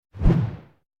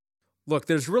Look,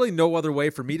 there's really no other way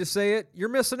for me to say it. You're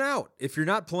missing out. If you're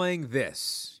not playing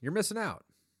this, you're missing out.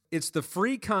 It's the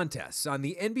free contests on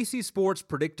the NBC Sports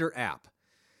Predictor app.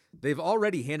 They've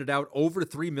already handed out over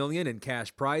 $3 million in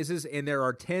cash prizes, and there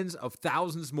are tens of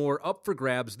thousands more up for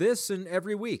grabs this and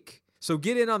every week. So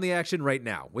get in on the action right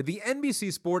now with the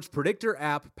NBC Sports Predictor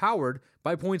app powered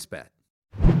by PointsBet.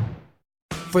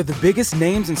 For the biggest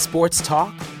names in sports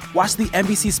talk, watch the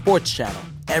NBC Sports Channel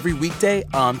every weekday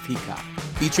on Peacock,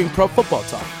 featuring Pro Football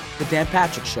Talk, The Dan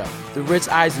Patrick Show, The Rich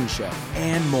Eisen Show,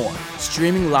 and more.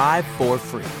 Streaming live for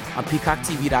free on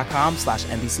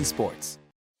peacocktv.com/NBC Sports.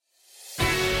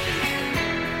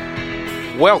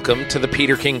 Welcome to the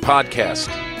Peter King Podcast,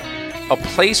 a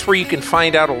place where you can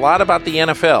find out a lot about the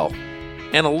NFL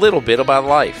and a little bit about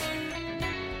life.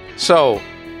 So,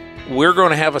 we're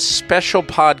going to have a special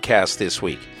podcast this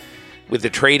week, with the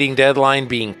trading deadline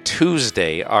being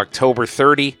Tuesday, October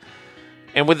 30,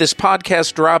 and with this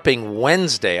podcast dropping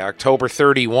Wednesday, October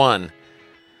 31,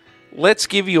 let's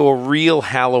give you a real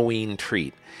Halloween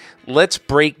treat. Let's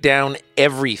break down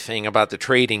everything about the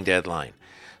trading deadline.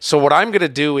 So what I'm going to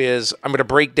do is I'm going to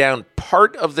break down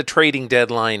part of the trading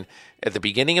deadline at the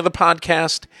beginning of the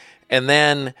podcast, and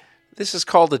then this is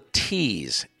called a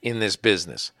tease in this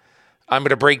business. I'm going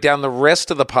to break down the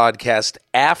rest of the podcast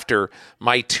after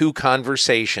my two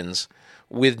conversations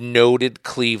with noted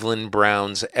Cleveland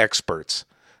Browns experts.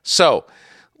 So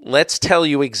let's tell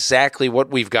you exactly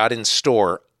what we've got in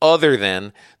store other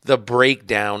than the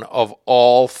breakdown of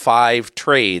all 5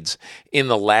 trades in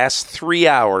the last 3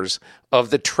 hours of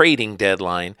the trading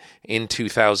deadline in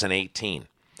 2018.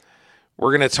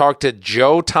 We're going to talk to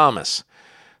Joe Thomas,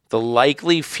 the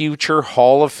likely future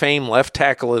Hall of Fame left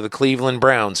tackle of the Cleveland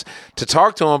Browns, to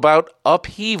talk to him about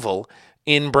upheaval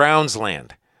in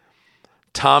Brownsland.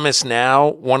 Thomas, now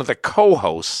one of the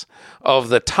co-hosts of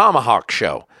the Tomahawk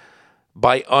Show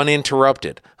by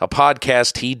Uninterrupted, a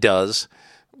podcast he does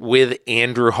with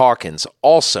Andrew Hawkins,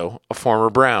 also a former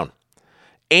Brown.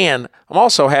 And I'm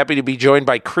also happy to be joined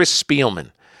by Chris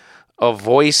Spielman, a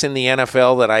voice in the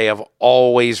NFL that I have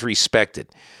always respected.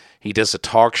 He does a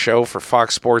talk show for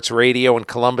Fox Sports Radio in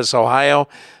Columbus, Ohio,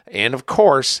 and of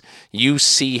course, you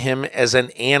see him as an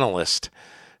analyst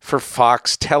for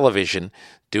Fox Television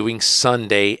doing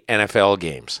Sunday NFL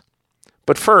games.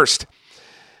 But first,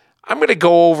 I'm going to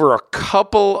go over a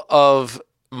couple of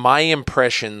my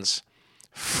impressions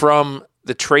from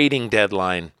the trading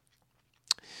deadline,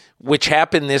 which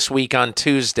happened this week on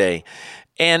Tuesday.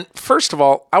 And first of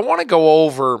all, I want to go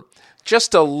over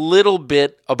just a little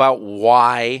bit about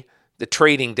why the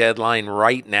trading deadline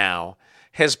right now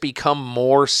has become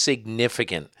more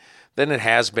significant than it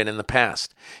has been in the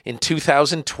past. In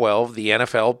 2012, the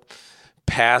NFL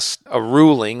passed a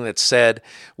ruling that said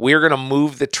we're going to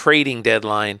move the trading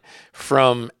deadline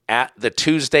from at the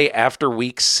Tuesday after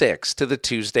week 6 to the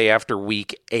Tuesday after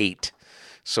week 8.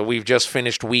 So we've just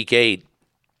finished week 8.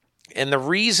 And the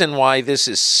reason why this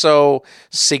is so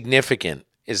significant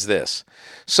is this.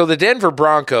 So the Denver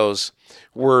Broncos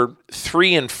were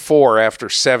 3-4 after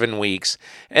 7 weeks,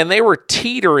 and they were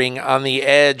teetering on the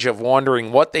edge of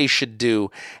wondering what they should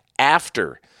do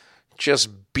after just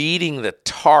beating the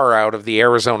tar out of the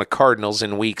Arizona Cardinals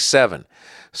in week 7.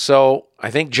 So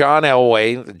I think John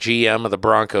Elway, the GM of the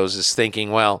Broncos, is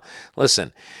thinking, well,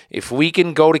 listen, if we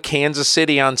can go to Kansas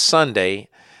City on Sunday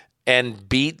and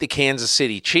beat the Kansas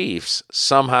City Chiefs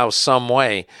somehow, some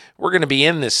way, we're going to be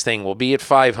in this thing. We'll be at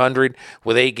 500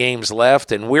 with 8 games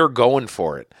left, and we're going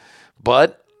for it.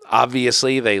 But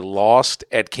obviously, they lost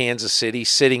at Kansas City,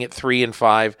 sitting at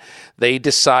 3-5. They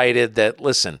decided that,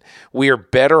 listen, we are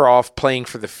better off playing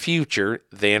for the future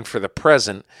than for the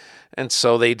present, and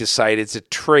so they decided to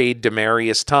trade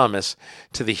Demaryius Thomas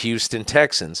to the Houston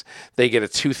Texans. They get a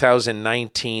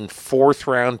 2019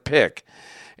 4th-round pick,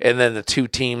 and then the two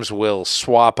teams will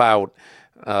swap out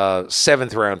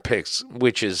 7th-round picks,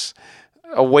 which is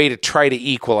a way to try to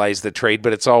equalize the trade,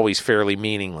 but it's always fairly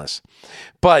meaningless.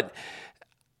 But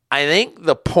I think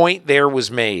the point there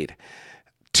was made.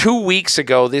 2 weeks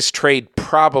ago, this trade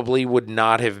probably would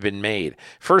not have been made.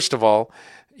 First of all,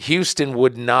 Houston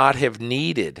would not have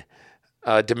needed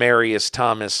Demaryius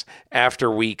Thomas after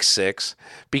week 6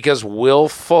 because Will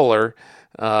Fuller,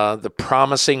 the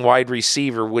promising wide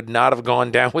receiver, would not have gone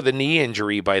down with a knee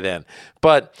injury by then.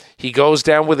 But he goes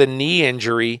down with a knee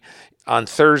injury on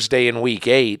Thursday in week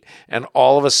 8, and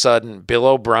all of a sudden, Bill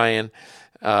O'Brien,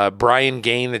 Brian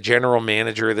Gain, the general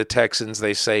manager of the Texans,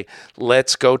 they say,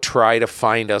 let's go try to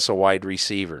find us a wide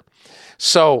receiver.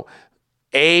 So,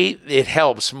 A, it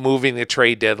helps moving the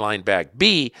trade deadline back.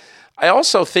 B, I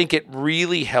also think it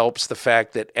really helps the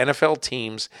fact that NFL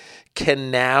teams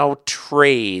can now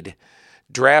trade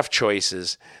draft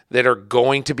choices that are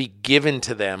going to be given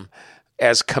to them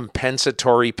as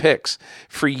compensatory picks.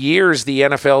 For years, the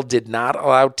NFL did not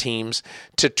allow teams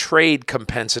to trade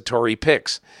compensatory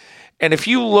picks. And if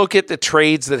you look at the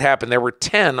trades that happened, there were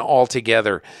 10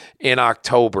 altogether in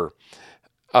October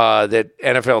that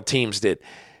NFL teams did.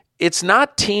 It's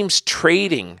not teams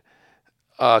trading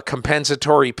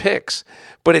compensatory picks,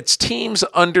 but it's teams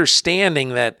understanding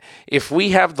that if we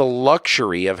have the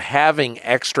luxury of having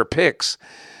extra picks,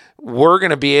 we're going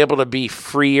to be able to be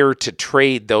freer to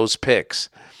trade those picks.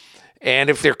 And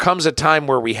if there comes a time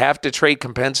where we have to trade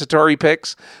compensatory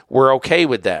picks, we're okay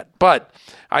with that. But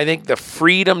I think the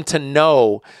freedom to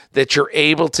know that you're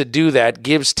able to do that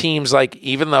gives teams like,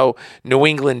 even though New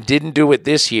England didn't do it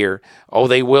this year,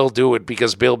 they will do it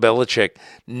because Bill Belichick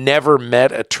never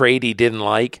met a trade he didn't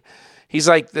like. He's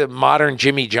like the modern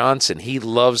Jimmy Johnson. He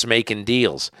loves making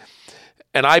deals.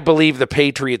 And I believe the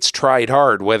Patriots tried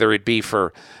hard, whether it be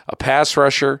for a pass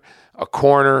rusher, a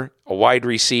corner, a wide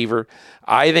receiver.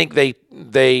 I think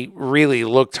they really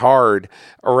looked hard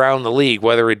around the league,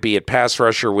 whether it be at pass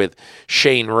rusher with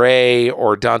Shane Ray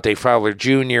or Dane Fowler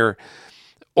Jr.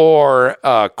 or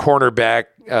cornerback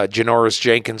Janoris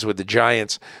Jenkins with the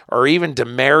Giants, or even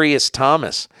Demaryius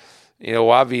Thomas.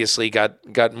 Obviously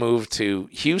got moved to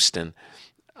Houston.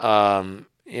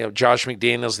 Josh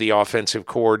McDaniels, the offensive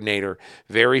coordinator,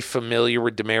 very familiar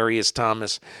with Demaryius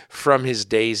Thomas from his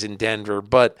days in Denver.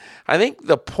 But I think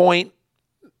the point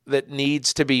that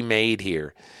needs to be made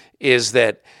here is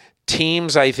that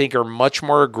teams, I think, are much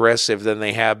more aggressive than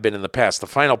they have been in the past. The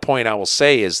final point I will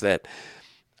say is that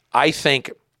I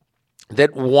think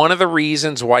that one of the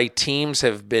reasons why teams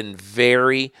have been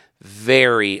very,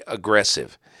 very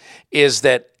aggressive is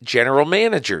that general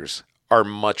managers are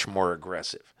much more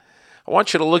aggressive. I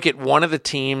want you to look at one of the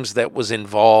teams that was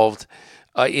involved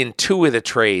in two of the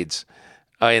trades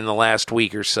in the last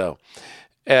week or so.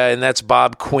 And that's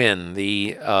Bob Quinn,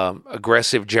 the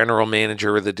aggressive general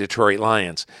manager of the Detroit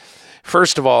Lions.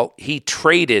 First of all, he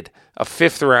traded a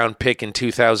fifth-round pick in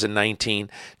 2019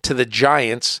 to the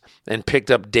Giants and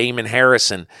picked up Damon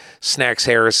Harrison, Snacks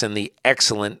Harrison, the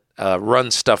excellent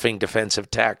run-stuffing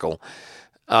defensive tackle.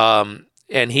 And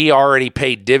he already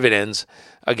paid dividends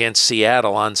against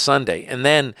Seattle on Sunday. And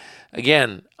then,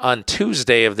 again, on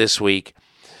Tuesday of this week,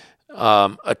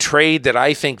 a trade that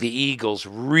I think the Eagles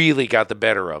really got the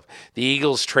better of. The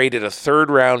Eagles traded a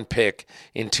third-round pick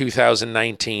in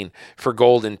 2019 for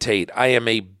Golden Tate. I am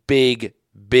a big,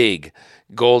 big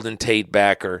Golden Tate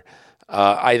backer.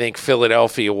 I think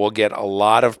Philadelphia will get a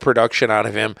lot of production out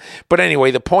of him. But anyway,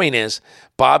 the point is,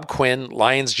 Bob Quinn,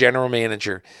 Lions general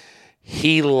manager,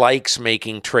 he likes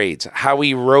making trades.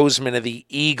 Howie Roseman of the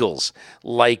Eagles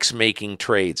likes making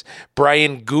trades.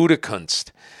 Brian Gutekunst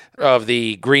of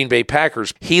the Green Bay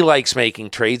Packers, he likes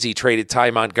making trades. He traded Ty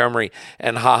Montgomery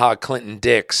and HaHa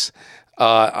Clinton-Dix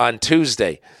on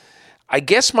Tuesday. I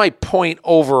guess my point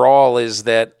overall is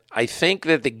that I think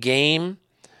that the game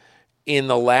in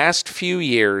the last few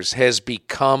years has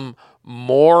become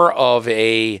more of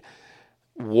a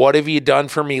what have you done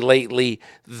for me lately?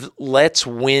 Let's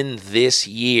win this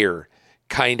year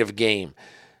kind of game.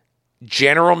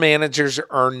 General managers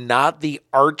are not the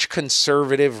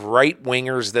arch-conservative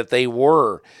right-wingers that they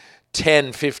were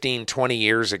 10, 15, 20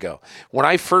 years ago. When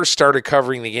I first started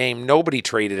covering the game, nobody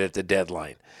traded at the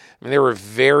deadline. I mean, there were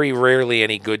very rarely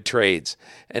any good trades.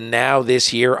 And now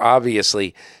this year,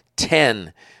 obviously,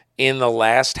 10 in the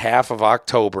last half of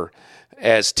October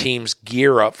as teams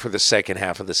gear up for the second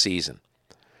half of the season.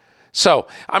 So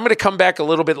I'm going to come back a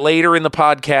little bit later in the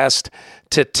podcast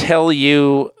to tell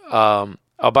you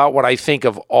about what I think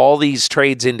of all these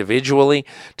trades individually,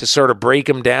 to sort of break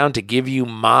them down, to give you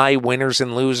my winners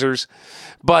and losers.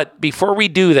 But before we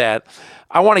do that,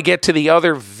 I want to get to the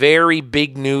other very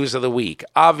big news of the week.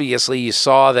 Obviously, you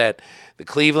saw that the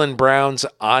Cleveland Browns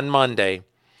on Monday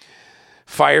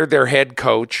fired their head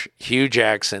coach, Hue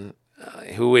Jackson,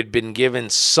 who had been given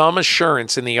some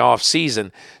assurance in the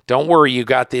offseason. Don't worry, you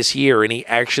got this year, and he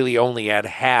actually only had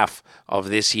half of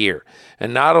this year.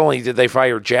 And not only did they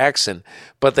fire Jackson,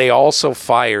 but they also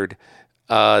fired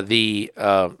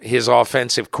his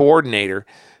offensive coordinator,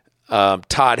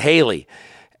 Todd Haley.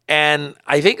 And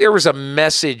I think there was a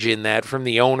message in that from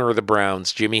the owner of the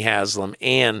Browns, Jimmy Haslam,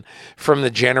 and from the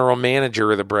general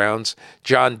manager of the Browns,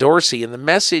 John Dorsey. And the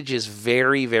message is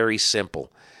very, very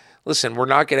simple. Listen, we're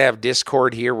not going to have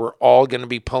discord here. We're all going to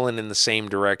be pulling in the same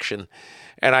direction.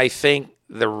 And I think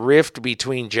the rift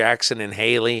between Jackson and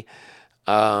Haley,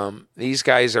 these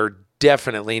guys are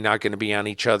definitely not going to be on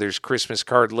each other's Christmas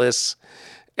card lists.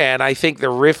 And I think the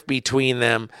rift between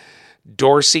them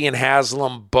Dorsey and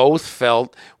Haslam both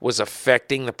felt was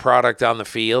affecting the product on the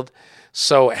field.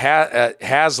 So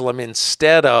Haslam,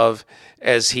 instead of,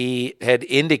 as he had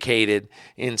indicated,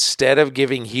 instead of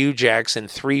giving Hue Jackson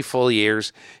 3 full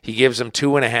years, he gives him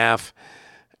 2.5.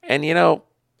 And,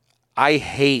 I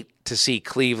hate to see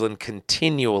Cleveland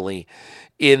continually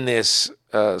in this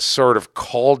sort of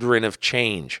cauldron of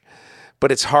change.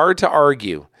 But it's hard to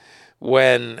argue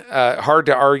with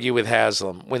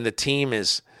Haslam when the team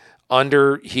is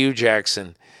under Hue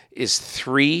Jackson is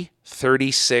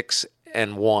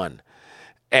 3-36-1.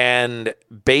 And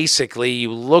basically,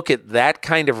 you look at that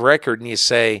kind of record and you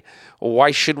say, well,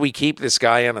 why should we keep this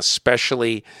guy on,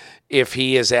 especially if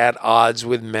he is at odds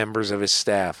with members of his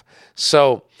staff?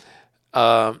 So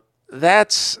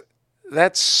that's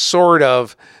sort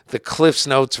of the Cliff's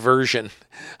Notes version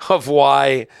of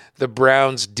why the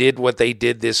Browns did what they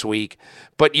did this week.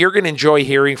 But you're going to enjoy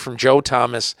hearing from Joe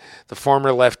Thomas, the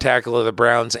former left tackle of the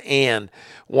Browns, and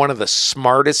one of the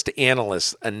smartest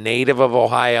analysts, a native of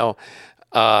Ohio,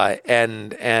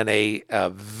 and a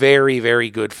very, very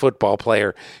good football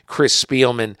player, Chris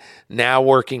Spielman, now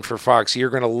working for Fox. You're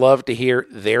going to love to hear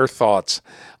their thoughts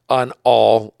on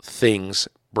all things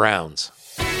Browns.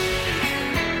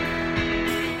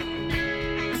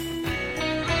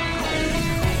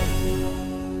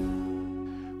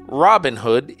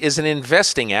 Robinhood is an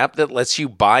investing app that lets you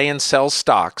buy and sell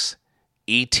stocks,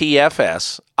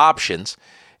 ETFs, options,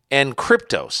 and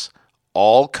cryptos,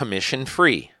 all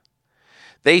commission-free.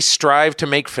 They strive to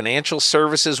make financial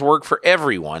services work for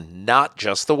everyone, not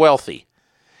just the wealthy.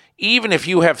 Even if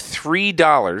you have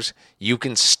 $3, you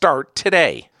can start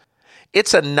today.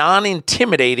 It's a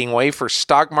non-intimidating way for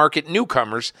stock market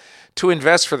newcomers to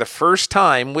invest for the first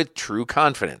time with true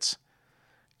confidence.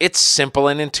 It's simple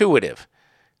and intuitive.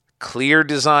 Clear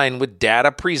design with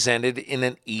data presented in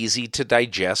an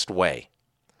easy-to-digest way.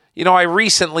 I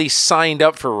recently signed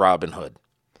up for Robinhood,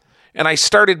 and I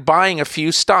started buying a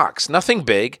few stocks. Nothing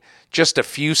big, just a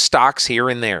few stocks here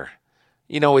and there.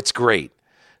 It's great.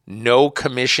 No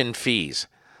commission fees.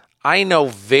 I know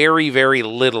very, very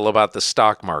little about the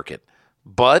stock market,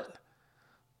 but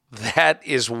that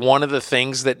is one of the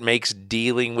things that makes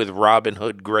dealing with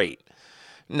Robinhood great.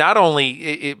 Not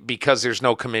only because there's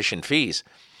no commission fees,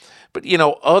 but,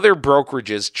 other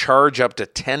brokerages charge up to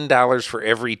 $10 for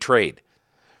every trade.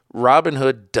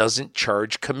 Robinhood doesn't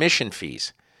charge commission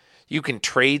fees. You can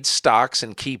trade stocks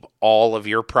and keep all of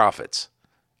your profits.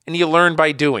 And you learn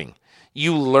by doing.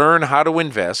 You learn how to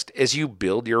invest as you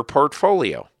build your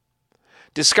portfolio.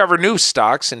 Discover new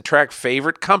stocks and track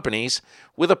favorite companies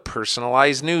with a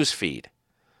personalized news feed.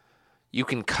 You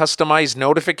can customize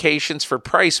notifications for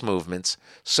price movements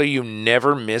so you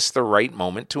never miss the right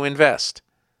moment to invest.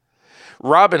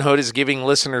 Robinhood is giving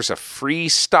listeners a free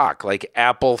stock like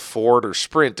Apple, Ford, or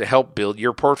Sprint to help build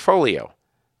your portfolio.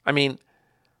 I mean,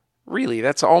 really,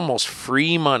 that's almost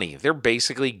free money. They're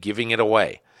basically giving it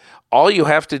away. All you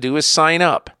have to do is sign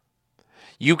up.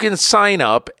 You can sign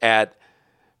up at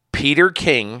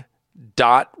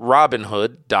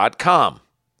peterking.robinhood.com.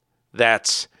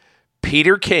 That's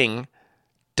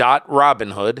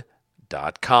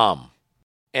peterking.robinhood.com.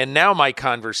 And now my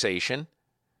conversation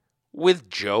with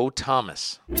Joe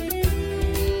Thomas.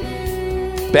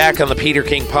 Back on the Peter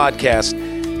King podcast,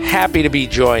 happy to be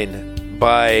joined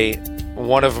by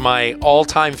one of my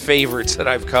all-time favorites that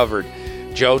I've covered,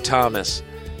 Joe Thomas.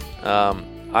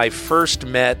 I first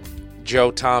met Joe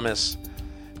Thomas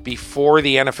before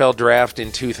the NFL draft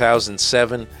in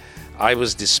 2007. I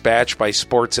was dispatched by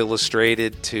Sports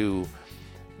Illustrated to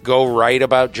go write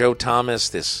about Joe Thomas,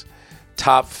 this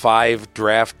top 5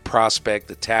 draft prospect,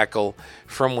 the tackle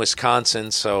from Wisconsin.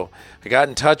 So I got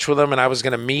in touch with him, and I was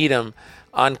going to meet him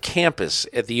on campus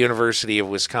at the University of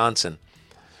Wisconsin.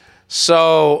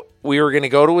 So we were going to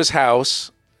go to his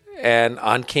house and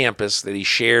on campus that he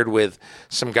shared with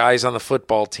some guys on the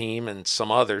football team and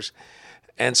some others.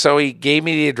 And so he gave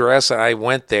me the address, and I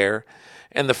went there.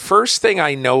 And the first thing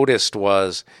I noticed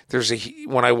was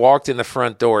when I walked in the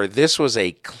front door, this was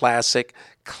a classic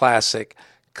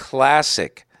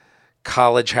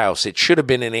college house. It should have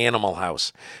been an animal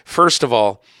house. First of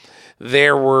all,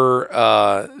 there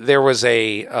was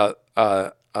a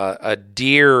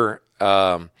deer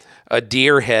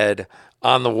head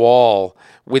on the wall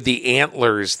with the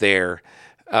antlers there.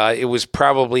 It was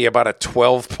probably about a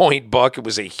 12-point buck. It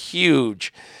was a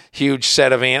huge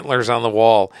set of antlers on the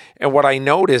wall. And what I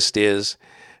noticed is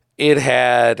it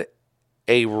had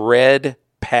a red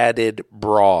padded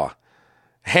bra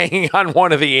hanging on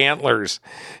one of the antlers.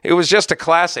 It was just a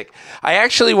classic. I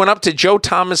actually went up to Joe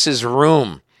Thomas's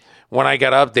room when I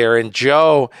got up there, and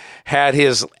Joe had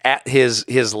his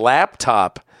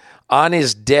laptop on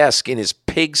his desk in his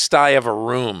pigsty of a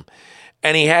room,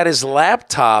 and he had his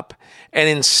laptop, and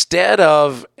instead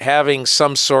of having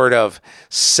some sort of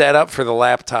setup for the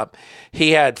laptop,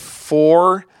 he had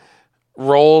 4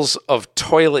 rolls of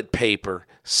toilet paper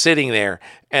sitting there,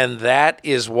 and that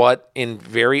is what, in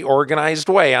very organized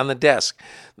way on the desk,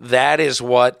 that is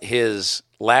what his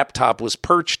laptop was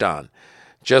perched on,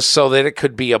 just so that it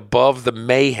could be above the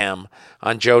mayhem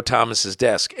on Joe Thomas's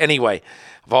desk. Anyway,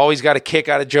 I've always got a kick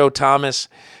out of Joe Thomas.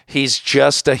 He's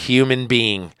just a human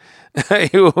being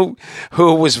who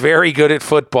was very good at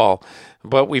football,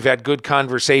 but we've had good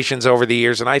conversations over the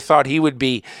years, and I thought he would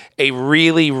be a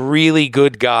really, really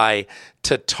good guy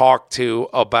to talk to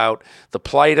about the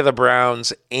plight of the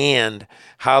Browns and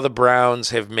how the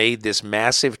Browns have made this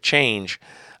massive change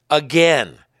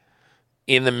again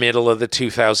in the middle of the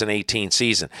 2018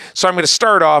 season. So I'm going to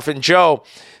start off, and Joe,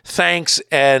 thanks,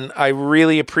 and I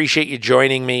really appreciate you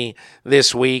joining me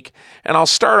this week. And I'll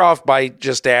start off by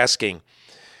just asking,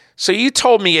 so you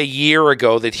told me a year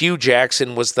ago that Hue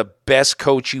Jackson was the best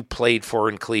coach you played for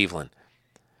in Cleveland.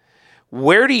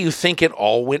 Where do you think it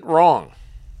all went wrong?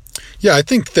 Yeah, I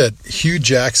think that Hue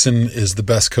Jackson is the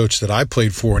best coach that I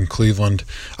played for in Cleveland.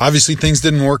 Obviously, things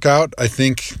didn't work out. I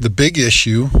think the big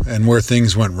issue and where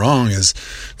things went wrong is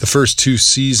the first 2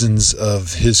 seasons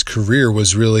of his career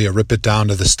was really a rip it down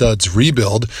to the studs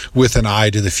rebuild with an eye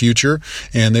to the future.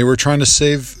 And they were trying to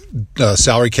save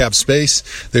salary cap space.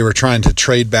 They were trying to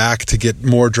trade back to get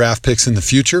more draft picks in the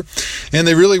future. And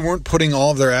they really weren't putting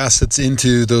all of their assets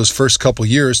into those first couple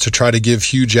years to try to give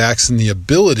Hue Jackson the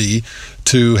ability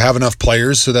to have enough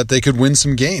players so that they could win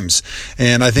some games.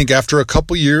 And I think after a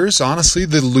couple years, honestly,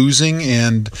 the losing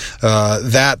and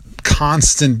that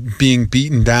constant being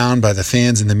beaten down by the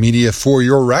fans and the media for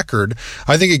your record,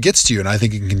 I think it gets to you, and I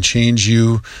think it can change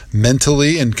you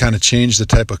mentally and kind of change the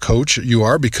type of coach you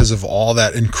are because of all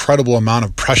that incredible amount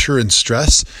of pressure and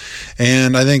stress.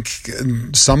 And I think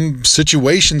some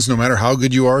situations, no matter how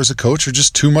good you are as a coach, are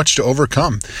just too much to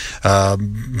overcome.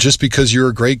 Just because you're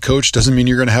a great coach doesn't mean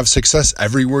you're going to have success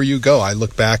everywhere you go. I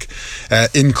look back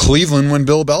in Cleveland when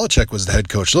Bill Belichick was the head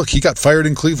coach. Look, he got fired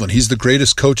in Cleveland. He's the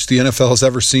greatest coach the NFL has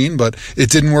ever seen, but it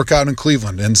didn't work out in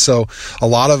Cleveland. And so a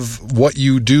lot of what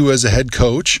you do as a head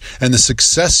coach and the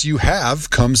success you have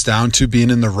comes down to being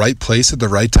in the right place at the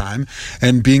right time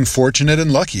and being fortunate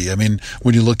and lucky. I mean,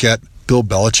 when you look at Bill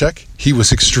Belichick, he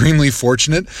was extremely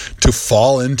fortunate to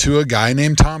fall into a guy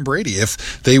named Tom Brady.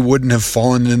 If they wouldn't have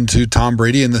fallen into Tom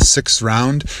Brady in the 6th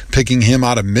round, picking him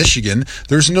out of Michigan,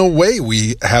 there's no way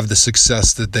we have the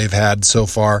success that they've had so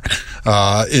far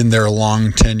in their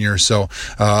long tenure. So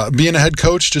being a head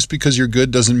coach, just because you're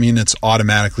good, doesn't mean it's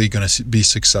automatically going to be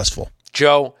successful.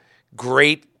 Joe,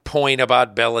 great point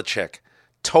about Belichick.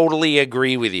 Totally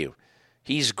agree with you.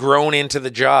 He's grown into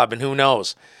the job, and who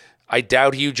knows? I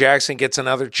doubt Hue Jackson gets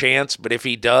another chance, but if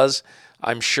he does,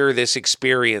 I'm sure this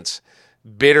experience,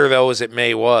 bitter though as it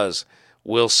may was,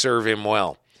 will serve him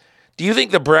well. Do you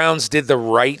think the Browns did the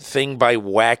right thing by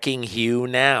whacking Hue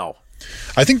now?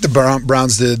 I think the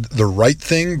Browns did the right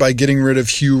thing by getting rid of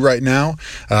Hue right now.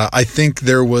 I think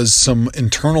there was some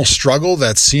internal struggle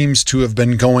that seems to have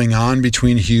been going on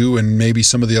between Hue and maybe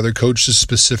some of the other coaches,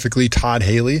 specifically Todd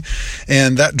Haley.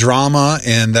 And that drama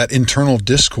and that internal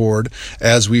discord,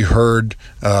 as we heard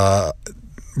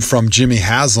from Jimmy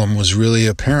Haslam, was really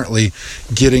apparently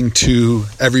getting to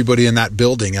everybody in that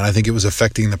building. And I think it was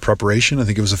affecting the preparation. I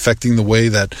think it was affecting the way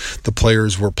that the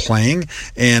players were playing.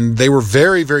 And they were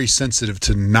very, very sensitive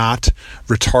to not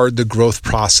retard the growth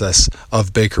process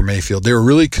of Baker Mayfield. They were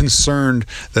really concerned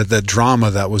that that drama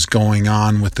that was going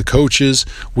on with the coaches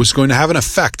was going to have an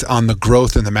effect on the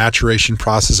growth and the maturation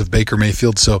process of Baker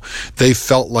Mayfield. So they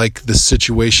felt like the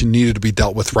situation needed to be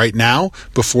dealt with right now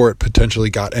before it potentially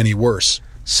got any worse.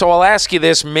 So I'll ask you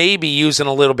this, maybe using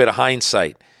a little bit of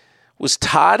hindsight. Was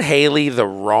Todd Haley the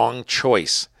wrong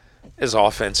choice as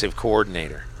offensive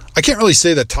coordinator? I can't really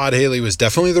say that Todd Haley was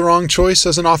definitely the wrong choice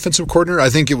as an offensive coordinator.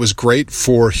 I think it was great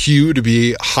for Hue to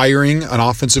be hiring an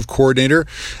offensive coordinator.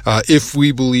 If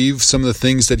we believe some of the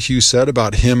things that Hue said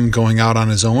about him going out on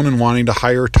his own and wanting to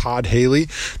hire Todd Haley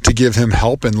to give him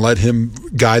help and let him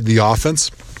guide the offense.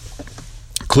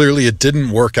 Clearly, it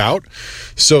didn't work out,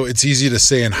 so it's easy to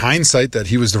say in hindsight that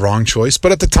he was the wrong choice.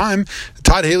 But at the time,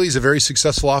 Todd Haley's a very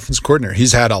successful offense coordinator.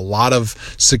 He's had a lot of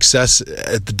success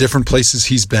at the different places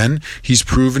he's been. He's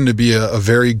proven to be a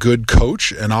very good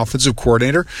coach and offensive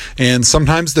coordinator, and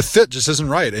sometimes the fit just isn't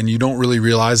right, and you don't really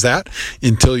realize that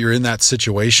until you're in that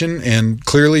situation. And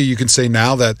clearly, you can say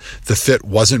now that the fit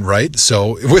wasn't right.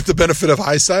 So with the benefit of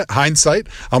hindsight,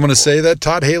 I'm going to say that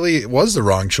Todd Haley was the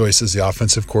wrong choice as the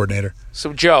offensive coordinator.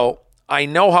 So, Joe, I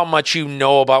know how much you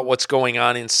know about what's going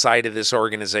on inside of this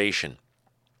organization.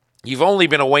 You've only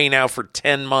been away now for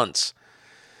 10 months.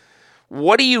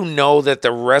 What do you know that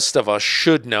the rest of us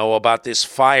should know about this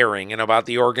firing and about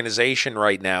the organization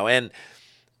right now? And,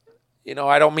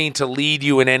 I don't mean to lead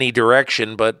you in any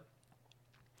direction, but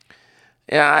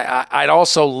yeah, I'd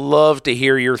also love to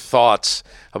hear your thoughts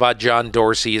about John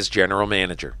Dorsey as general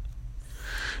manager.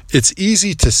 It's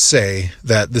easy to say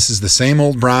that this is the same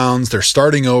old Browns. They're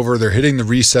starting over. They're hitting the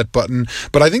reset button.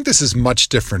 But I think this is much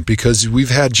different because we've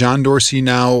had John Dorsey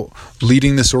now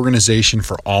leading this organization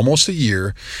for almost a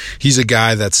year. He's a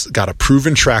guy that's got a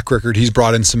proven track record. He's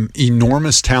brought in some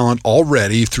enormous talent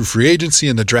already through free agency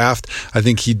and the draft. I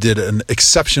think he did an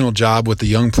exceptional job with the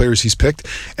young players he's picked.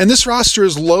 And this roster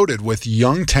is loaded with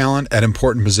young talent at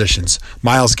important positions.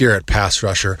 Myles Garrett, pass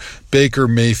rusher. Baker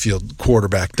Mayfield,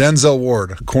 quarterback. Denzel Ward,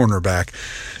 cornerback.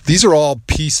 These are all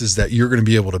pieces that you're going to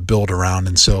be able to build around.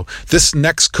 And so this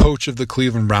next coach of the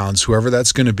Cleveland Browns, whoever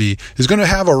that's going to be, is going to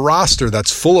have a roster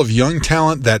that's full of young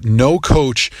talent that no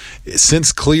coach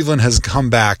since Cleveland has come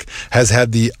back has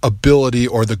had the ability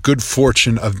or the good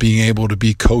fortune of being able to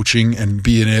be coaching and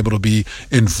being able to be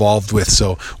involved with.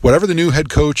 So whatever the new head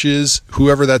coach is,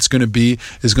 whoever that's going to be,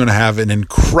 is going to have an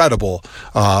incredible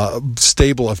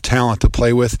stable of talent to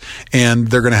play with. And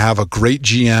they're going to have a great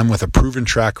GM with a proven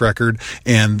track record,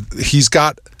 and he's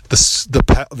got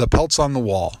the pelts on the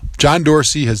wall. John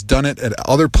Dorsey has done it at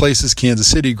other places, Kansas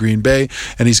City, Green Bay,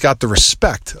 and he's got the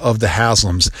respect of the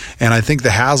Haslams. And I think the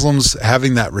Haslams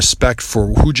having that respect for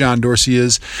who John Dorsey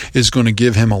is going to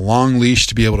give him a long leash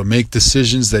to be able to make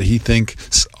decisions that he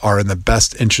thinks are in the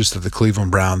best interest of the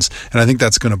Cleveland Browns. And I think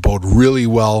that's going to bode really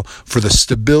well for the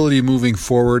stability moving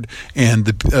forward and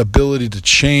the ability to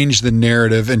change the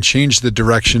narrative and change the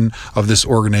direction of this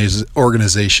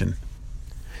organization.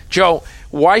 Joe,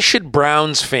 why should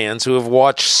Browns fans who have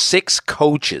watched 6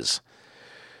 coaches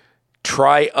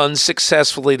try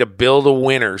unsuccessfully to build a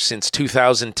winner since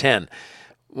 2010,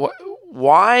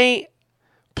 why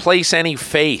place any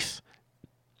faith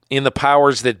in the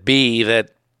powers that be that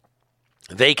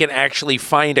they can actually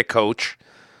find a coach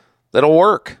that'll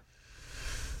work?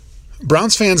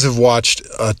 Browns fans have watched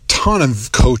a ton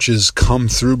of coaches come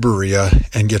through Berea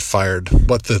and get fired.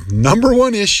 But the number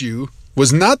one issue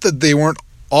was not that they weren't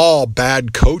all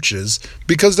bad coaches,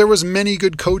 because there was many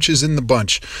good coaches in the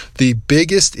bunch. The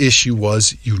biggest issue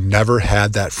was you never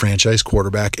had that franchise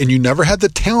quarterback and you never had the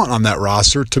talent on that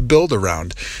roster to build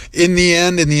around. In the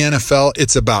end, in the NFL,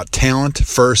 it's about talent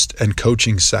first and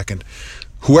coaching second.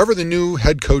 Whoever the new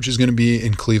head coach is going to be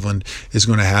in Cleveland is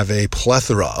going to have a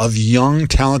plethora of young,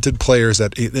 talented players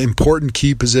at important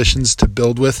key positions to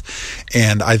build with,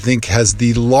 and I think has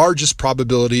the largest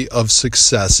probability of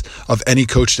success of any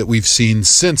coach that we've seen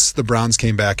since the Browns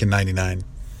came back in '99.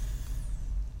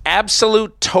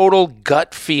 Absolute total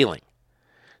gut feeling.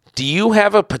 Do you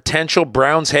have a potential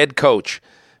Browns head coach,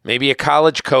 maybe a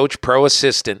college coach, pro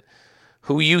assistant,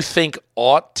 who you think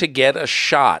ought to get a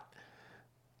shot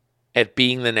at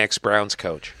being the next Browns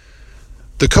coach?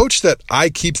 The coach that I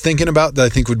keep thinking about that I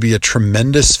think would be a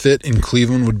tremendous fit in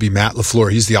Cleveland would be Matt LaFleur.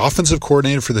 He's the offensive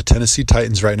coordinator for the Tennessee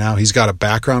Titans right now. He's got a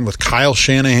background with Kyle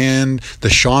Shanahan,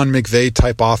 the Sean McVay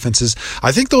type offenses.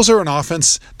 I think those are an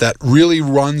offense that really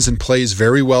runs and plays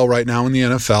very well right now in the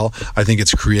NFL. I think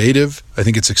it's creative. I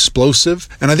think it's explosive.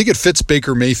 And I think it fits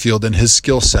Baker Mayfield and his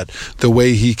skill set. The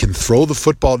way he can throw the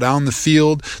football down the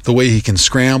field, the way he can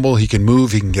scramble, he can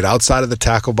move, he can get outside of the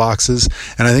tackle boxes.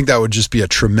 And I think that would just be a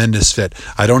tremendous fit.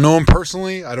 I don't know him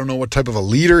personally. I don't know what type of a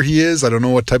leader he is. I don't know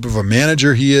what type of a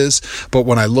manager he is. But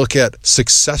when I look at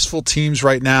successful teams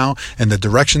right now and the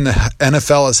direction the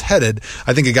NFL is headed,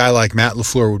 I think a guy like Matt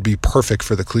LaFleur would be perfect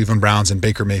for the Cleveland Browns and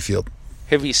Baker Mayfield.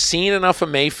 Have you seen enough of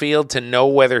Mayfield to know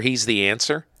whether he's the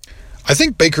answer? I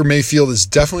think Baker Mayfield is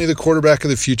definitely the quarterback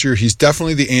of the future. He's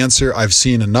definitely the answer. I've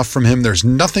seen enough from him. There's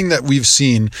nothing that we've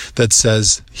seen that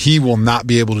says he will not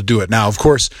be able to do it. Now, of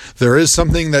course, there is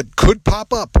something that could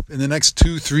pop up in the next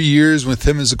 2-3 years with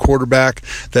him as a quarterback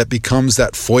that becomes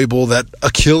that foible, that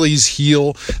Achilles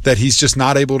heel that he's just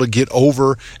not able to get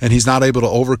over and he's not able to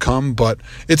overcome. But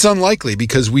it's unlikely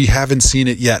because we haven't seen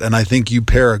it yet. And I think you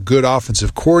pair a good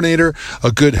offensive coordinator,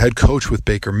 a good head coach with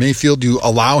Baker Mayfield. You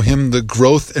allow him the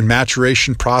growth and maturation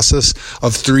process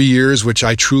of 3 years, which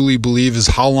I truly believe is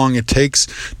how long it takes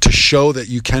to show that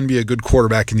you can be a good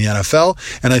quarterback in the NFL.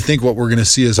 And I think what we're going to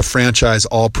see is a franchise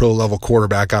all-pro level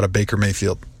quarterback out of Baker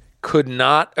Mayfield. Could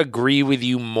not agree with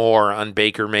you more on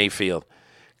Baker Mayfield.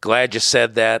 Glad you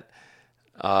said that.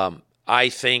 I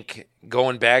think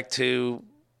going back to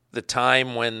the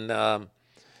time when, I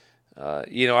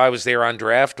was there on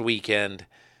draft weekend,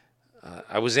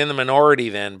 I was in the minority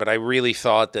then, but I really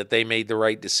thought that they made the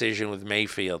right decision with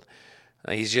Mayfield.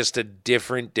 He's just a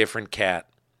different cat.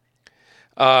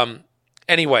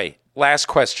 Anyway, last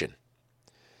question.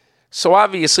 So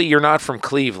obviously you're not from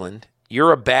Cleveland.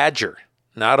 You're a Badger.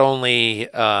 Not only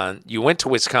you went to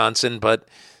Wisconsin, but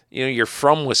you're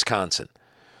from Wisconsin.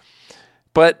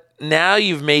 But now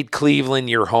you've made Cleveland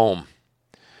your home.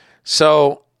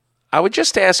 So I would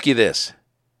just ask you this.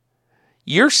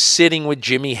 You're sitting with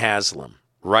Jimmy Haslam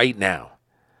right now.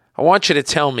 I want you to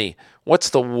tell me, what's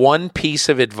the one piece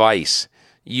of advice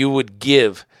you would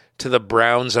give to the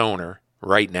Browns owner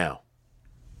right now?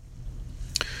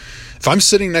 If I'm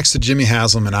sitting next to Jimmy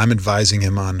Haslam and I'm advising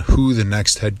him on who the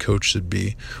next head coach should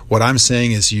be, what I'm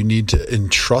saying is you need to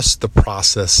entrust the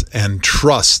process and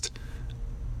trust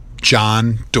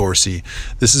John Dorsey.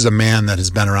 This is a man that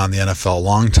has been around the NFL a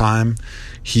long time.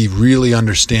 He really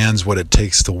understands what it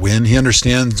takes to win. He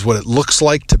understands what it looks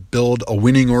like to build a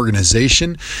winning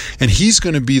organization. And he's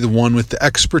going to be the one with the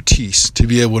expertise to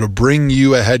be able to bring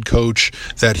you a head coach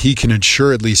that he can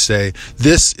assuredly say,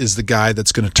 this is the guy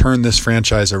that's going to turn this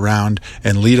franchise around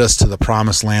and lead us to the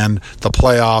promised land, the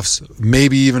playoffs,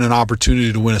 maybe even an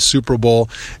opportunity to win a Super Bowl.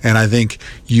 And I think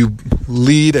you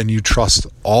lead and you trust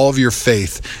all of your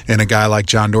faith in a guy like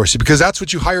John Dorsey, because that's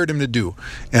what you hired him to do.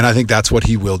 And I think that's what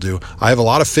he will do. I have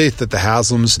a lot of faith that the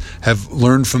Haslams have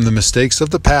learned from the mistakes of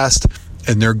the past,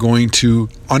 and they're going to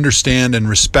understand and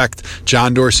respect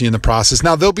John Dorsey in the process.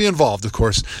 Now, they'll be involved, of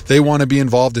course. They want to be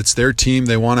involved. It's their team.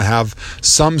 They want to have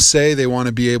some say. They want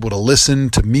to be able to listen,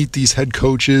 to meet these head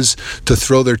coaches, to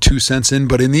throw their 2 cents in.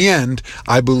 But in the end,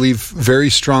 I believe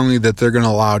very strongly that they're going to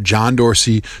allow John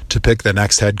Dorsey to pick the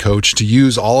next head coach, to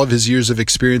use all of his years of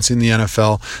experience in the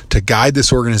NFL to guide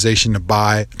this organization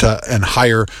and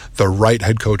hire the right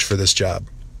head coach for this job.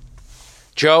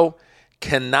 Joe,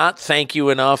 cannot thank you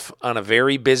enough on a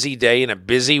very busy day, in a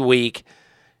busy week,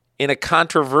 in a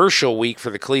controversial week for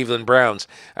the Cleveland Browns.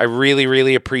 I really,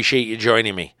 really appreciate you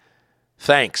joining me.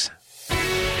 Thanks.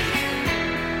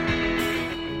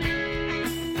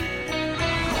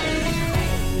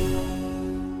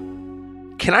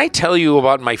 Can I tell you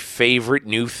about my favorite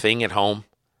new thing at home?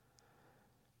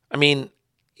 I mean,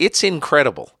 it's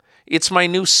incredible. It's my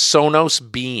new Sonos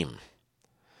Beam.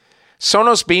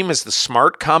 Sonos Beam is the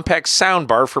smart, compact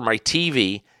soundbar for my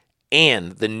TV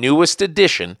and the newest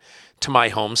addition to my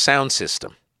home sound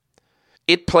system.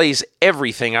 It plays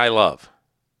everything I love.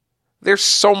 There's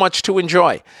so much to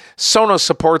enjoy. Sonos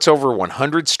supports over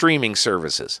 100 streaming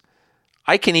services.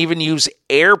 I can even use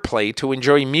AirPlay to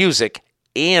enjoy music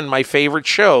and my favorite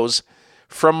shows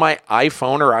from my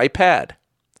iPhone or iPad.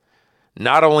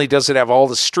 Not only does it have all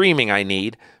the streaming I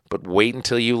need, but wait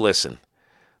until you listen.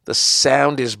 The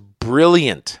sound is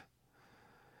brilliant.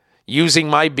 Using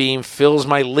my Beam fills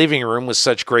my living room with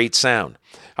such great sound.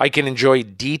 I can enjoy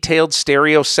detailed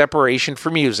stereo separation for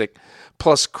music,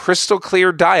 plus crystal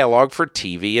clear dialogue for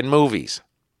TV and movies.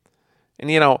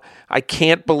 And I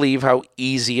can't believe how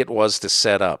easy it was to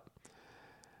set up.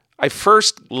 I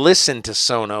first listened to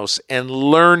Sonos and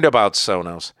learned about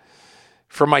Sonos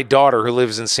from my daughter who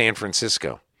lives in San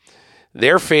Francisco.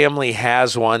 Their family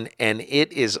has one, and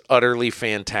it is utterly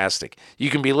fantastic. You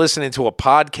can be listening to a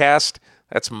podcast.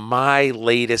 That's my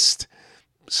latest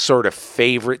sort of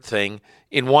favorite thing,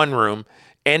 in one room,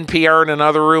 NPR in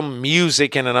another room,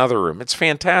 music in another room. It's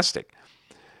fantastic.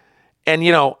 And,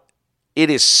 it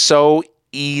is so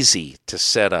easy to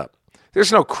set up.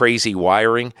 There's no crazy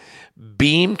wiring.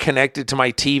 Beam connected to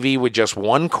my TV with just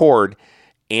one cord,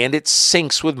 and it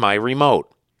syncs with my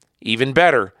remote. Even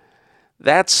better,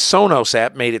 that Sonos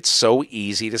app made it so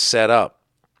easy to set up.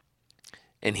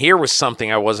 And here was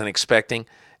something I wasn't expecting.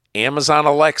 Amazon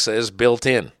Alexa is built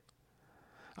in.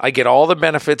 I get all the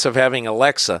benefits of having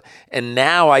Alexa, and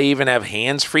now I even have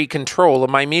hands-free control of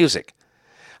my music.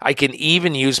 I can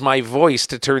even use my voice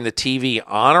to turn the TV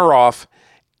on or off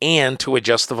and to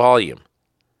adjust the volume.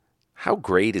 How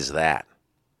great is that?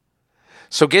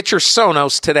 So get your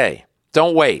Sonos today.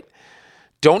 Don't wait.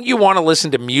 Don't you want to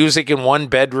listen to music in one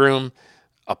bedroom,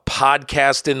 a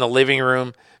podcast in the living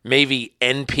room, maybe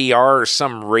NPR or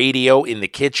some radio in the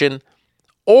kitchen?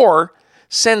 Or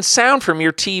send sound from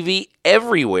your TV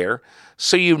everywhere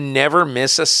so you never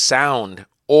miss a sound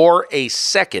or a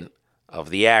second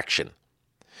of the action.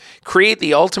 Create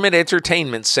the ultimate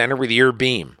entertainment center with your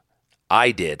Beam.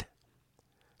 I did.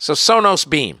 So Sonos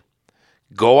Beam.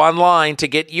 Go online to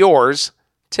get yours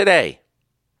today.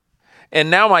 And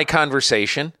now my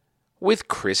conversation with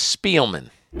Chris Spielman.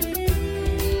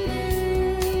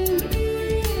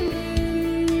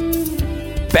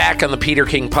 Back on the Peter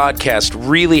King podcast.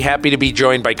 Really happy to be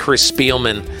joined by Chris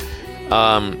Spielman.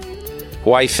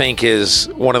 who I think is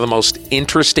one of the most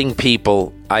interesting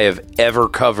people I have ever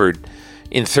covered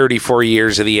in 34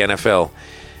 years of the NFL.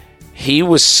 He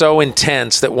was so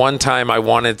intense that one time I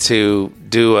wanted to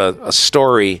do a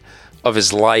story of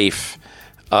his life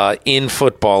in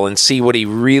football and see what he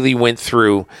really went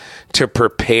through to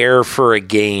prepare for a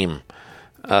game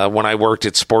when I worked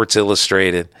at Sports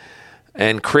Illustrated.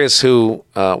 And Chris, who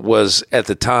was at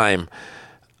the time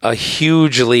a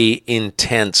hugely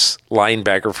intense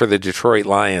linebacker for the Detroit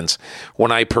Lions,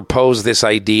 when I proposed this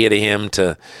idea to him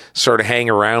to sort of hang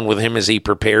around with him as he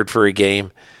prepared for a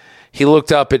game, he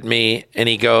looked up at me and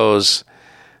he goes,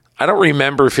 I don't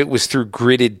remember if it was through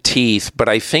gritted teeth, but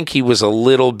I think he was a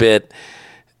little bit,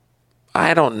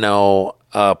 I don't know,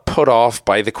 put off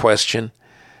by the question.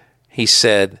 He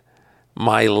said,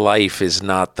 my life is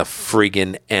not the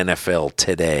friggin' NFL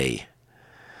today.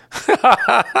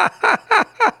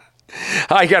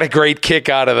 I got a great kick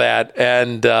out of that,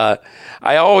 and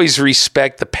I always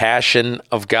respect the passion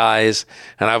of guys,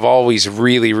 and I've always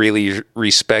really, really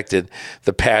respected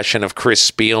the passion of Chris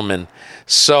Spielman.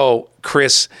 So,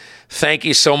 Chris, thank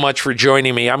you so much for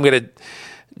joining me. I'm going to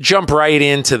jump right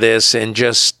into this and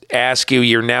just ask you,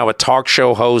 you're now a talk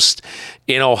show host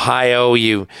in Ohio.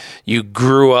 You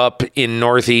grew up in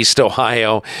Northeast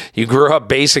Ohio. You grew up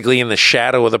basically in the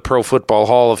shadow of the Pro Football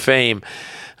Hall of Fame.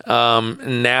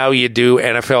 Now you do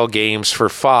NFL games for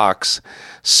Fox.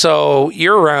 So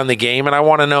you're around the game, and I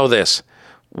want to know this.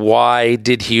 Why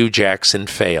did Hue Jackson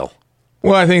fail?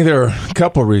 Well, I think there are a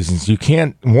couple of reasons.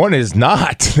 One is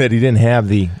not that he didn't have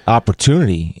the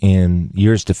opportunity in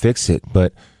years to fix it,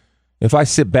 but if I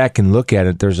sit back and look at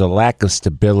it, there's a lack of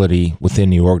stability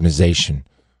within the organization,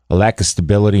 a lack of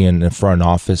stability in the front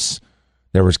office.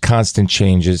 There was constant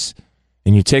changes.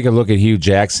 And you take a look at Hue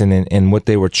Jackson and what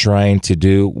they were trying to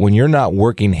do. When you're not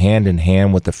working hand in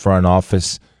hand with the front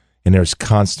office and there's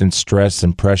constant stress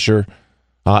and pressure,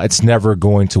 it's never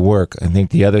going to work. I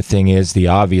think the other thing is, the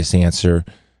obvious answer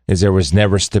is, there was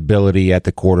never stability at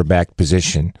the quarterback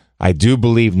position. I do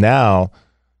believe now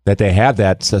that they have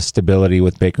that stability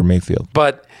with Baker Mayfield.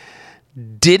 But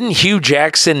didn't Hue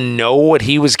Jackson know what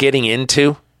he was getting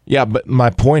into? Yeah, but my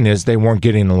point is they weren't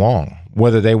getting along.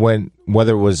 Whether it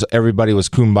was everybody was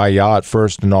kumbaya at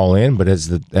first and all in, but as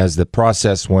the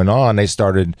process went on, they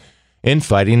started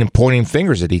infighting and pointing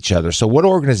fingers at each other. So what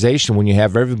organization, when you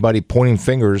have everybody pointing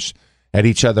fingers at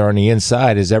each other on the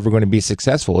inside, is ever going to be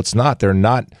successful? It's not. They're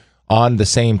not on the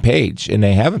same page, and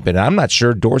they haven't been. I'm not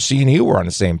sure Dorsey and Hue were on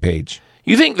the same page.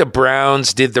 You think the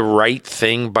Browns did the right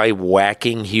thing by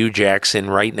whacking Hue Jackson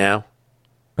right now?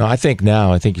 No, I think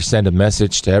you send a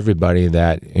message to everybody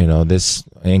that, this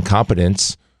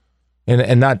incompetence,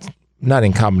 and not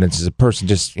incompetence as a person,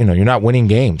 just, you're not winning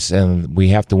games, and we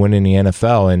have to win in the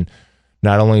NFL. And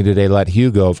not only did they let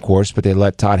Hue go, of course, but they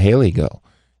let Todd Haley go.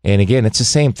 And again, it's the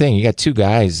same thing. You got two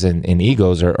guys and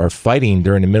egos are fighting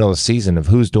during the middle of the season of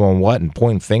who's doing what and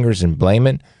pointing fingers and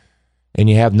blaming. And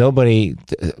you have nobody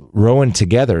rowing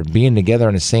together, being together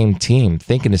on the same team,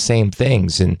 thinking the same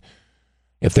things. And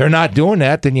if they're not doing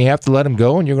that, then you have to let them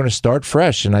go, and you're going to start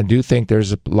fresh. And I do think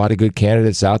there's a lot of good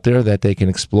candidates out there that they can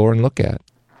explore and look at.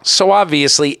 So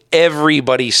obviously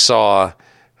everybody saw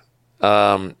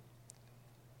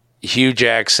Hue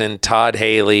Jackson, Todd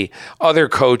Haley, other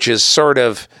coaches sort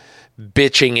of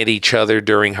bitching at each other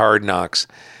during Hard Knocks.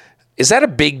 Is that a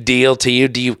big deal to you?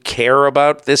 Do you care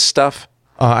about this stuff?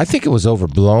 I think it was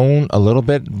overblown a little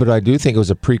bit, but I do think it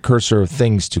was a precursor of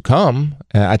things to come.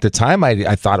 At the time,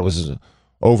 I thought it was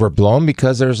overblown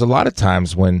because there's a lot of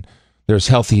times when there's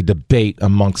healthy debate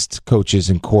amongst coaches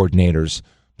and coordinators.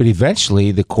 But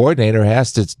eventually, the coordinator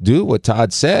has to do what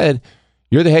Todd said.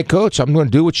 You're the head coach. I'm going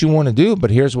to do what you want to do, but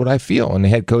here's what I feel. And the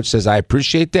head coach says, I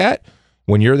appreciate that.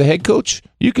 When you're the head coach,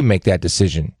 you can make that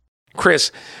decision.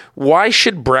 Chris, why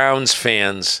should Browns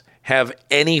fans have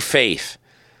any faith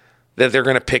that they're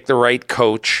going to pick the right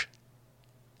coach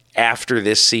after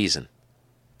this season?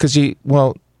 Because you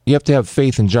have to have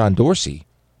faith in John Dorsey.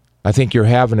 I think you're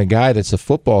having a guy that's a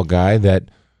football guy that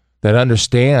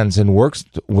understands and works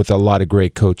with a lot of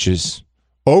great coaches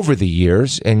over the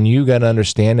years, and you got to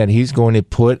understand that he's going to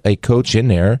put a coach in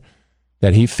there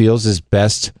that he feels is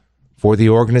best for the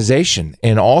organization,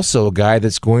 and also a guy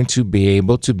that's going to be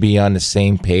able to be on the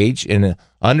same page and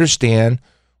understand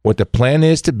what the plan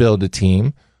is to build a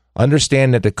team,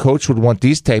 understand that the coach would want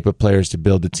these type of players to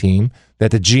build a team,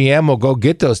 that the GM will go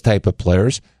get those type of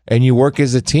players, and you work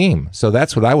as a team. So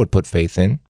that's what I would put faith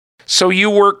in. So you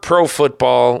work pro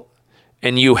football,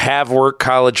 and you have worked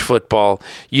college football.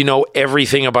 You know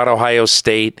everything about Ohio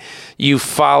State. You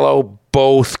follow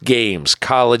both games,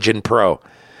 college and pro.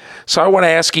 So I want to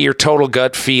ask you your total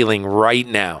gut feeling right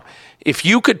now. If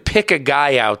you could pick a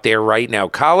guy out there right now,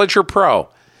 college or pro,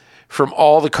 from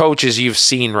all the coaches you've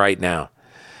seen right now,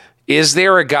 is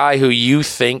there a guy who you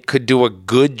think could do a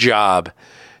good job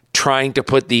trying to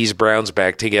put these Browns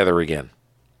back together again?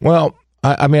 Well,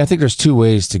 I mean, I think there's two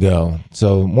ways to go.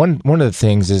 So one of the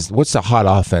things is, what's the hot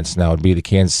offense now? Would be the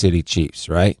Kansas City Chiefs,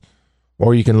 right?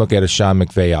 Or you can look at a Sean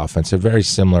McVay offense. They're very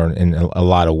similar in a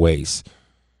lot of ways.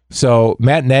 So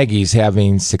Matt Nagy's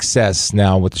having success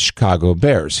now with the Chicago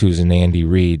Bears, who's an Andy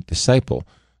Reid disciple.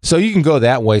 So you can go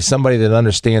that way, somebody that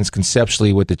understands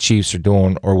conceptually what the Chiefs are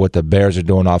doing or what the Bears are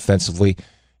doing offensively,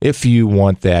 if you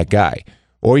want that guy.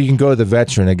 Or you can go to the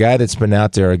veteran, a guy that's been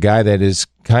out there, a guy that is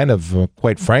kind of,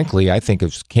 quite frankly, I think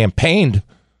has campaigned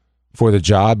for the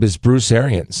job, is Bruce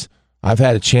Arians. I've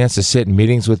had a chance to sit in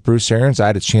meetings with Bruce Arians. I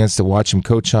had a chance to watch him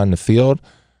coach on the field.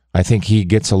 I think he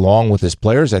gets along with his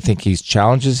players. I think he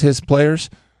challenges his players.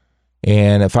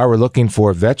 And if I were looking for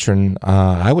a veteran,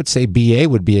 I would say BA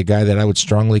would be a guy that I would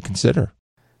strongly consider.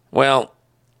 Well,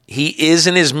 he is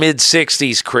in his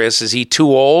mid-60s, Chris. Is he too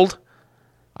old?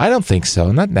 I don't think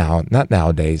so. Not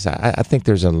nowadays. I think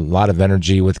there's a lot of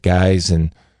energy with guys,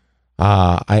 and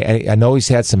I know he's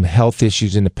had some health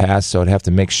issues in the past, so I'd have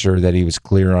to make sure that he was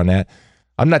clear on that.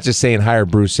 I'm not just saying hire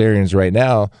Bruce Arians right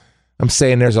now. I'm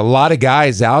saying there's a lot of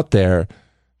guys out there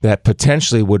that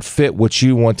potentially would fit what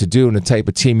you want to do and the type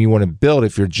of team you want to build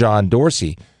if you're John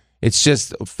Dorsey. It's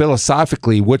just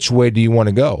philosophically, which way do you want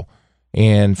to go?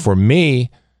 And for me,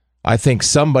 I think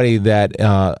somebody that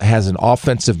has an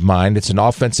offensive mind, it's an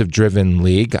offensive-driven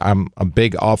league. I'm a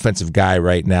big offensive guy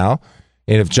right now.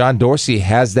 And if John Dorsey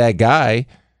has that guy,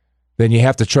 then you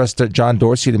have to trust John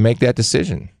Dorsey to make that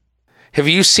decision. Have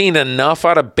you seen enough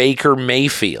out of Baker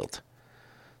Mayfield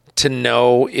to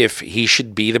know if he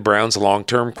should be the Browns'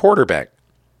 long-term quarterback?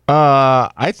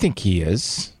 I think he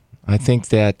is. I think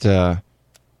that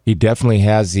he definitely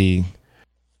has the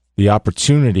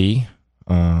opportunity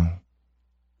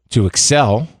to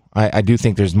excel. I do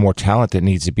think there's more talent that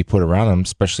needs to be put around him,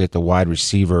 especially at the wide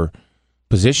receiver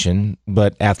position.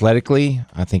 But athletically,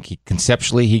 I think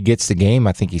conceptually he gets the game.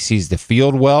 I think he sees the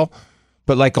field well.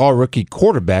 But like all rookie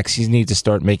quarterbacks, he needs to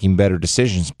start making better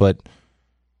decisions. But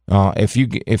if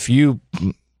you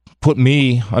put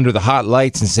me under the hot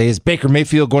lights and say, is Baker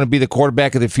Mayfield going to be the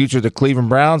quarterback of the future of the Cleveland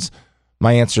Browns?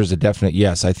 My answer is a definite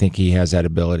yes. I think he has that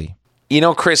ability. You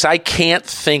know, Chris, I can't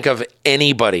think of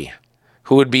anybody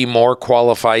who would be more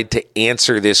qualified to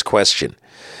answer this question.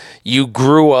 You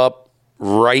grew up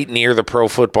right near the Pro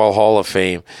Football Hall of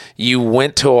Fame. You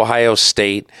went to Ohio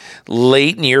State.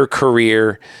 Late in your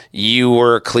career, you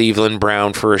were a Cleveland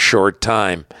Brown for a short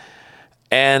time.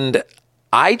 And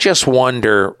I just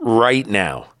wonder right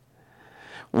now,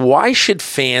 why should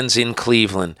fans in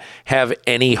Cleveland have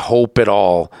any hope at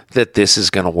all that this is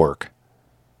going to work?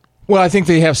 Well, I think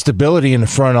they have stability in the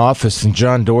front office, and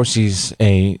John Dorsey's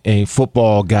a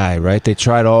football guy, right? They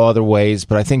tried all other ways,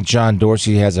 but I think John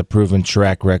Dorsey has a proven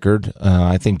track record.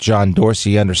 I think John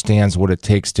Dorsey understands what it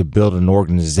takes to build an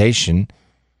organization.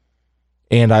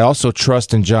 And I also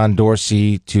trust in John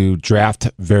Dorsey to draft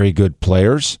very good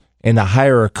players and to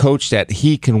hire a coach that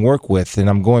he can work with. And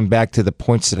I'm going back to the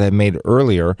points that I made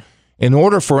earlier. In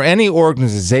order for any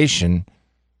organization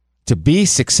to be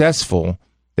successful,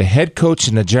 the head coach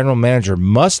and the general manager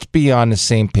must be on the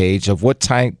same page of what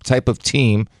type of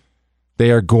team they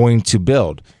are going to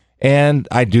build. And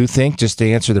I do think, just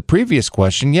to answer the previous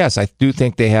question, yes, I do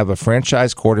think they have a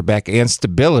franchise quarterback and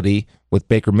stability with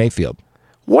Baker Mayfield.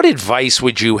 What advice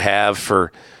would you have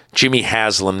for Jimmy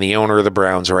Haslam, the owner of the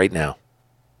Browns, right now?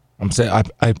 I'm saying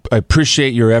I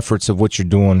appreciate your efforts of what you're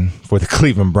doing for the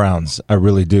Cleveland Browns. I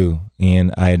really do.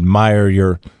 And I admire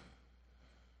your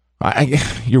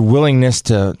willingness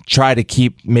to try to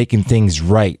keep making things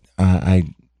right.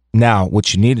 Now,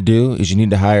 what you need to do is you need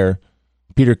to hire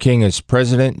Peter King as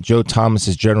president, Joe Thomas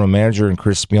as general manager, and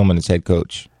Chris Spielman as head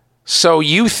coach. So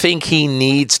you think he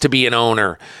needs to be an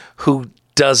owner who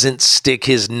doesn't stick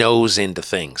his nose into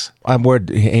things?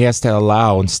 He has to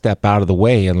allow and step out of the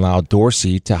way and allow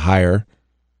Dorsey to hire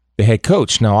the head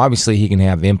coach. Now, obviously, he can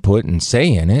have input and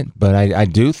say in it, but I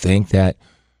do think that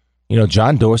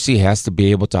John Dorsey has to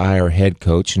be able to hire a head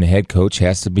coach, and the head coach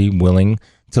has to be willing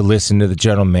to listen to the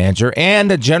general manager, and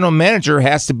the general manager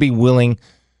has to be willing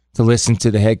to listen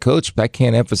to the head coach. But I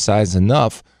can't emphasize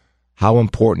enough how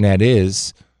important that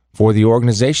is for the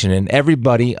organization. And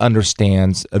everybody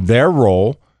understands their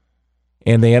role,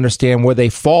 and they understand where they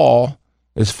fall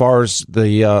as far as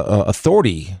the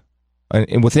authority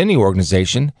within the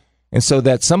organization. And so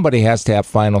that somebody has to have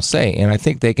final say. And I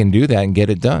think they can do that and get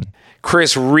it done.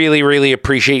 Chris, really, really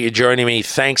appreciate you joining me.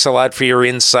 Thanks a lot for your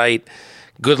insight.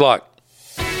 Good luck.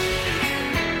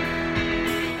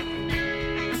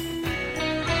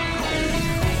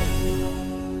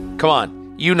 Come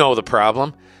on, you know the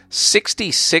problem.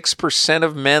 66%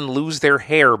 of men lose their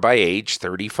hair by age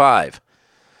 35.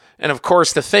 And of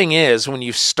course, the thing is, when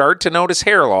you start to notice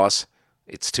hair loss,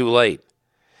 it's too late.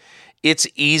 It's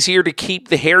easier to keep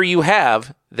the hair you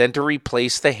have than to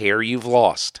replace the hair you've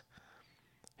lost.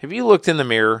 Have you looked in the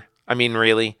mirror? I mean,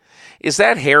 really? Is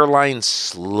that hairline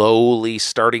slowly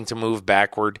starting to move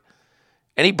backward?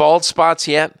 Any bald spots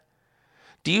yet?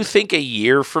 Do you think a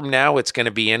year from now it's going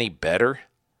to be any better?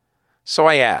 So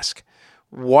I ask,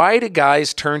 why do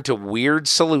guys turn to weird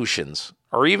solutions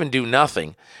or even do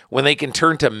nothing when they can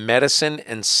turn to medicine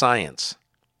and science?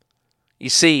 You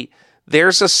see,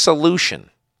 there's a solution.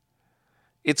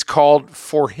 It's called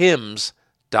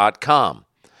forhims.com,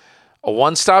 a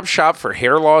one-stop shop for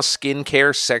hair loss, skin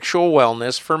care, sexual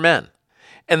wellness for men.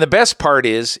 And the best part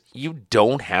is you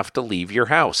don't have to leave your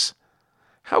house.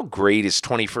 How great is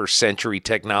 21st century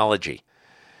technology?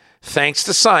 Thanks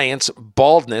to science,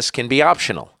 baldness can be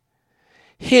optional.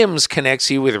 Hims connects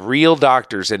you with real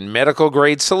doctors and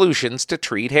medical-grade solutions to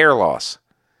treat hair loss.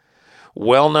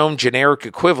 Well-known generic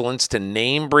equivalents to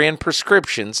name-brand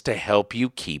prescriptions to help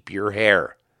you keep your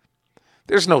hair.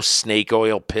 There's no snake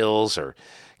oil pills or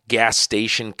gas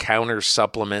station counter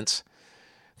supplements.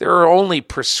 There are only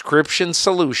prescription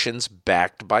solutions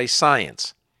backed by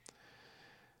science.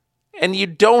 And you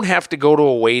don't have to go to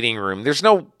a waiting room. There's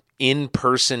no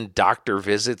in-person doctor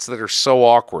visits that are so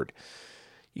awkward.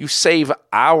 You save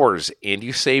hours and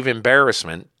you save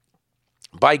embarrassment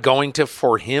by going to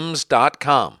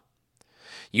forhims.com.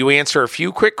 You answer a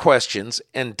few quick questions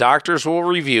and doctors will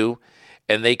review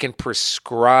and they can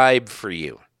prescribe for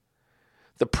you.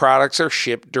 The products are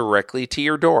shipped directly to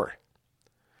your door.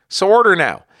 So order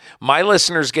now. My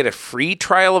listeners get a free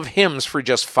trial of Hims for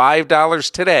just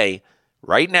 $5 today,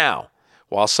 right now,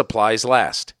 while supplies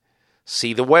last.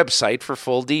 See the website for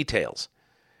full details.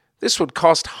 This would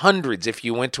cost hundreds if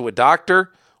you went to a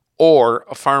doctor or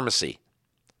a pharmacy.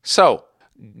 So,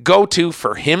 go to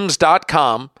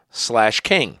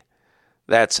forhims.com/king.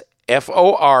 That's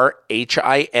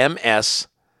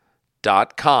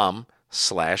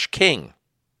forhims.com/king.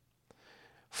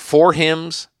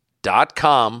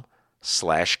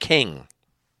 forhims.com/king.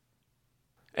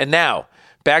 And now,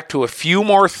 back to a few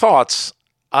more thoughts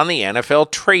on the NFL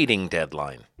trading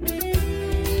deadline.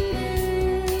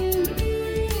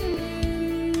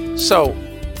 So,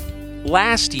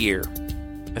 last year,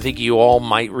 I think you all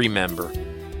might remember,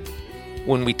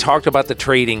 when we talked about the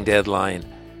trading deadline,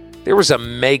 there was a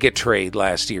mega trade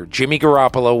last year. Jimmy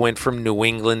Garoppolo went from New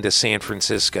England to San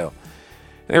Francisco.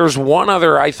 There was one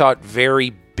other, I thought,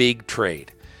 very big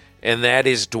trade, and that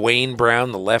is Dwayne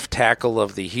Brown, the left tackle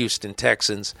of the Houston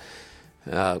Texans,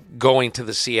 going to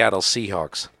the Seattle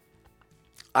Seahawks.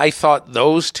 I thought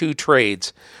those two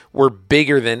trades were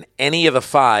bigger than any of the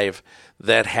five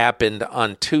that happened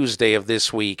on Tuesday of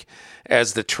this week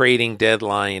as the trading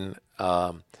deadline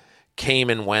came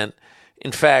and went.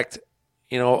 In fact,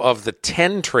 of the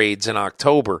 10 trades in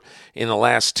October in the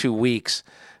last 2 weeks,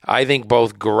 I think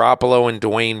both Garoppolo and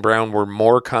Dwayne Brown were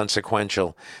more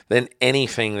consequential than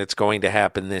anything that's going to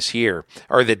happen this year,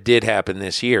 or that did happen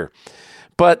this year.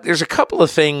 But there's a couple of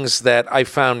things that I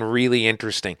found really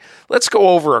interesting. Let's go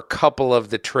over a couple of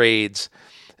the trades.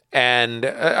 And,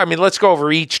 let's go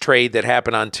over each trade that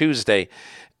happened on Tuesday.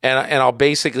 And I'll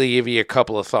basically give you a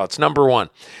couple of thoughts. Number one,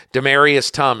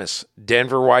 Demaryius Thomas,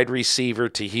 Denver wide receiver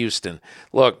to Houston.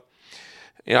 Look,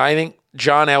 I think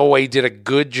John Elway did a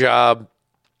good job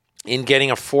in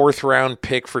getting a 4th-round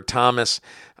pick for Thomas.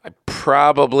 I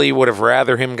probably would have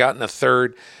rather him gotten a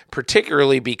 3rd,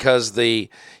 particularly because the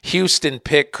Houston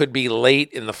pick could be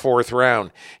late in the 4th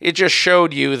round. It just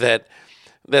showed you that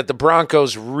the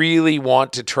Broncos really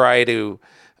want to try to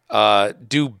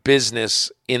do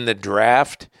business in the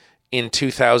draft in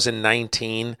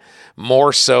 2019,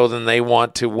 more so than they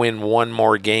want to win one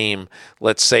more game,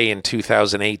 let's say in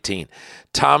 2018.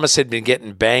 Thomas had been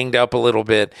getting banged up a little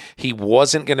bit. He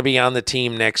wasn't going to be on the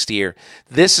team next year.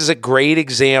 This is a great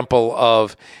example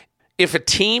of if a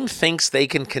team thinks they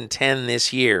can contend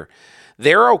this year,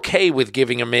 they're okay with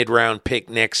giving a mid-round pick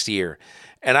next year.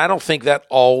 And I don't think that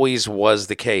always was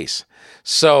the case.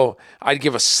 So I'd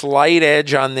give a slight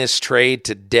edge on this trade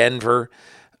to Denver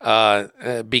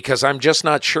because I'm just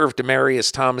not sure if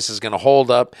Demaryius Thomas is going to hold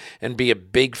up and be a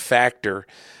big factor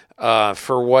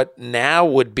for what now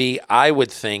would be, I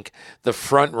would think, the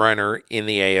front runner in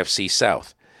the AFC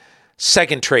South.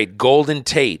 Second trade, Golden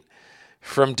Tate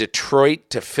from Detroit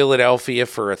to Philadelphia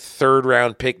for a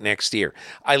 3rd-round pick next year.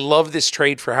 I love this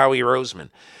trade for Howie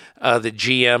Roseman, the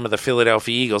GM of the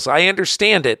Philadelphia Eagles. I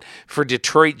understand it for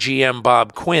Detroit GM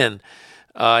Bob Quinn,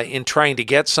 in trying to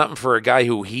get something for a guy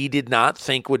who he did not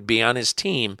think would be on his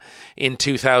team in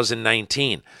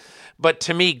 2019. But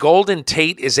to me, Golden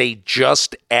Tate is a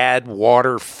just add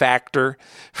water factor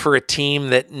for a team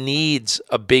that needs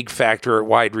a big factor at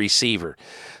wide receiver.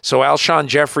 So Alshon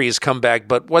Jeffrey has come back.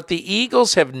 But what the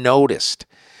Eagles have noticed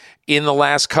in the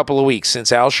last couple of weeks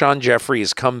since Alshon Jeffrey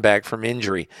has come back from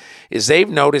injury is they've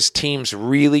noticed teams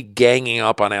really ganging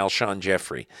up on Alshon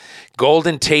Jeffrey.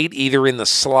 Golden Tate, either in the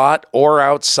slot or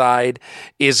outside,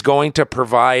 is going to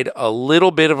provide a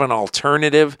little bit of an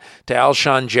alternative to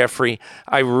Alshon Jeffrey.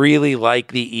 I really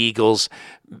like the Eagles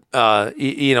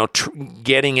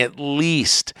getting at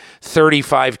least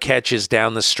 35 catches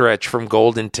down the stretch from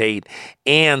Golden Tate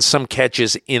and some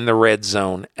catches in the red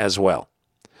zone as well.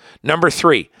 Number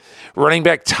 3, running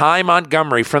back Ty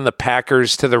Montgomery from the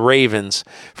Packers to the Ravens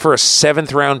for a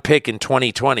 7th-round pick in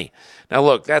 2020. Now,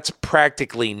 look, that's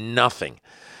practically nothing.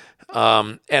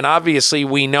 And obviously,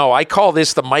 we know, I call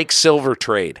this the Mike Silver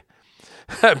trade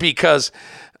because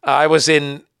I was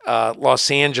in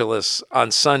Los Angeles on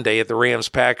Sunday at the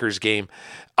Rams-Packers game.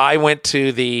 I went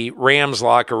to the Rams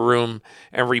locker room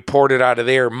and reported out of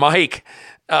there. Mike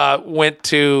went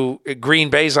to Green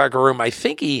Bay's locker room. I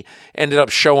think he ended up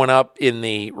showing up in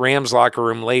the Rams locker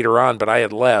room later on, but I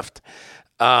had left.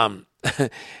 And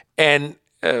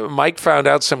Mike found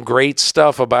out some great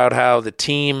stuff about how the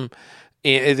team,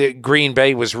 Green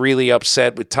Bay, was really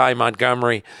upset with Ty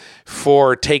Montgomery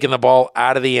for taking the ball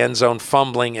out of the end zone,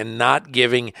 fumbling, and not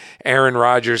giving Aaron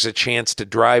Rodgers a chance to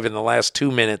drive in the last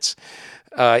 2 minutes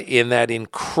in that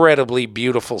incredibly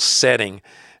beautiful setting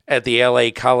at the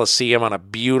LA Coliseum on a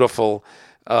beautiful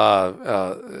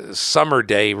summer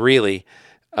day, really,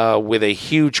 with a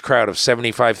huge crowd of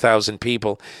 75,000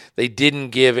 people. They didn't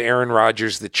give Aaron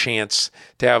Rodgers the chance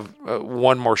to have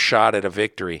one more shot at a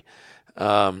victory.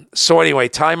 So anyway,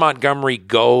 Ty Montgomery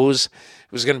goes.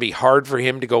 It was going to be hard for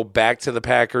him to go back to the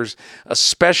Packers,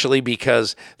 especially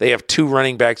because they have 2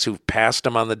 running backs who've passed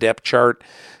him on the depth chart.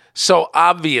 So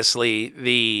obviously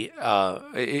the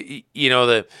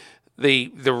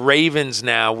Ravens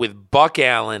now with Buck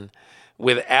Allen,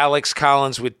 with Alex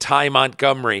Collins, with Ty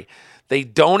Montgomery, they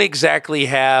don't exactly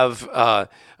have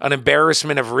an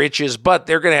embarrassment of riches, but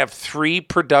they're going to have 3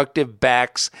 productive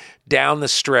backs down the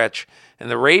stretch, and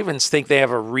the Ravens think they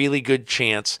have a really good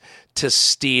chance to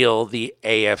steal the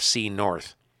AFC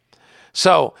North.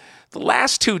 So the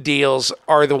last 2 deals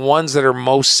are the ones that are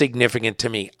most significant to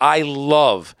me. I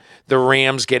love the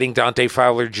Rams getting Dane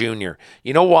Fowler Jr.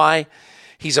 You know why?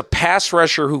 He's a pass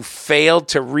rusher who failed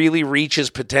to really reach his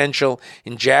potential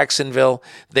in Jacksonville.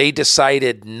 They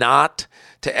decided not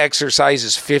to exercise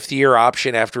his 5th-year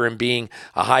option after him being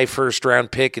a high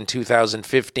first-round pick in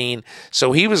 2015.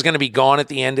 So he was going to be gone at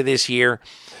the end of this year.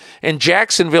 And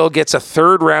Jacksonville gets a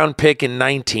 3rd-round pick in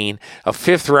 19, a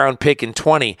 5th-round pick in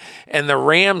 20. And the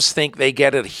Rams think they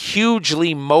get a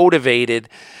hugely motivated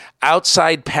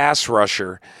outside pass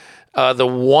rusher, the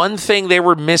one thing they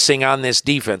were missing on this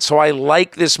defense. So I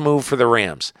like this move for the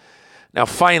Rams. Now,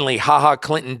 finally,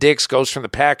 Clinton Dix goes from the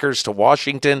Packers to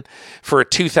Washington for a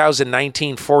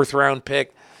 2019 4th-round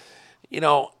pick. You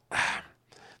know,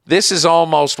 this is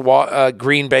almost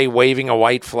Green Bay waving a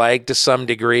white flag to some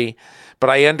degree, but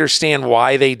I understand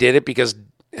why they did it, because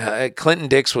Clinton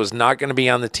Dix was not going to be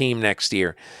on the team next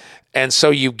year. And so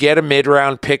you get a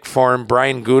mid-round pick for him.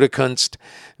 Brian Gutekunst,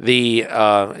 the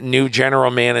new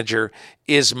general manager,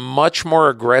 is much more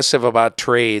aggressive about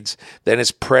trades than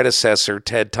his predecessor,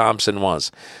 Ted Thompson, was.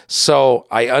 So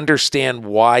I understand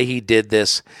why he did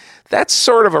this. That's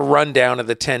sort of a rundown of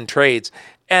the 10 trades.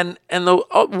 And the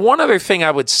one other thing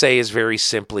I would say is very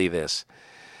simply this.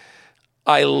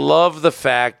 I love the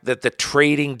fact that the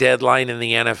trading deadline in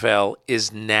the NFL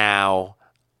is now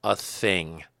a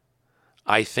thing.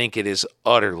 I think it is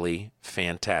utterly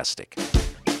fantastic.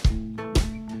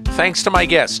 Thanks to my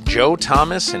guests, Joe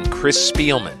Thomas and Chris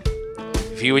Spielman.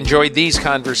 If you enjoyed these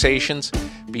conversations,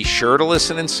 be sure to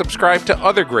listen and subscribe to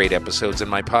other great episodes in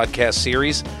my podcast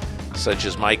series, such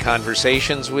as my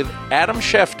conversations with Adam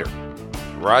Schefter,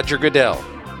 Roger Goodell,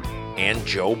 and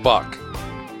Joe Buck.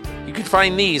 You can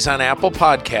find these on Apple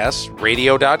Podcasts,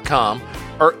 radio.com,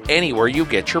 or anywhere you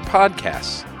get your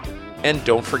podcasts. And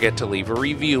don't forget to leave a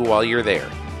review while you're there.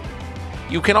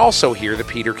 You can also hear the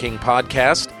Peter King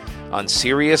Podcast on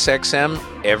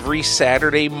SiriusXM every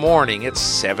Saturday morning at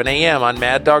 7 a.m. on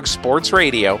Mad Dog Sports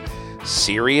Radio,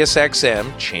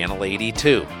 SiriusXM Channel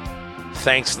 82.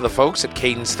 Thanks to the folks at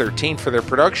Cadence 13 for their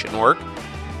production work,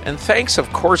 and thanks,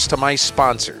 of course, to my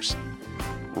sponsors,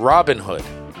 Robinhood,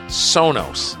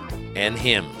 Sonos, and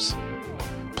Hims.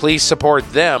 Please support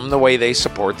them the way they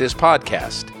support this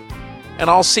podcast. And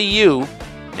I'll see you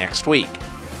next week.